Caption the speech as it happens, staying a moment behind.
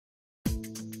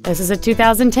This is a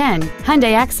 2010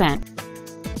 Hyundai Accent.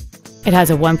 It has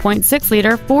a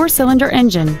 1.6-liter four-cylinder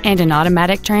engine and an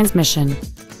automatic transmission.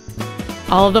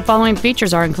 All of the following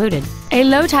features are included: a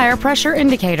low tire pressure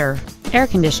indicator, air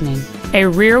conditioning, a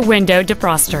rear window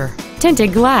defroster,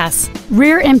 tinted glass,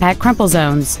 rear impact crumple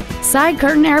zones, side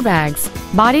curtain airbags,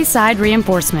 body side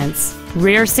reinforcements,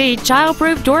 rear seat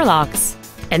child-proof door locks,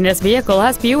 and this vehicle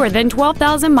has fewer than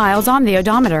 12,000 miles on the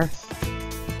odometer.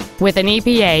 With an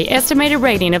EPA estimated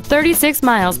rating of 36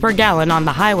 miles per gallon on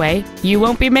the highway, you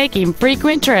won't be making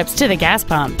frequent trips to the gas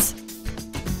pumps.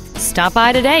 Stop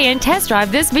by today and test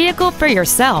drive this vehicle for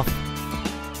yourself.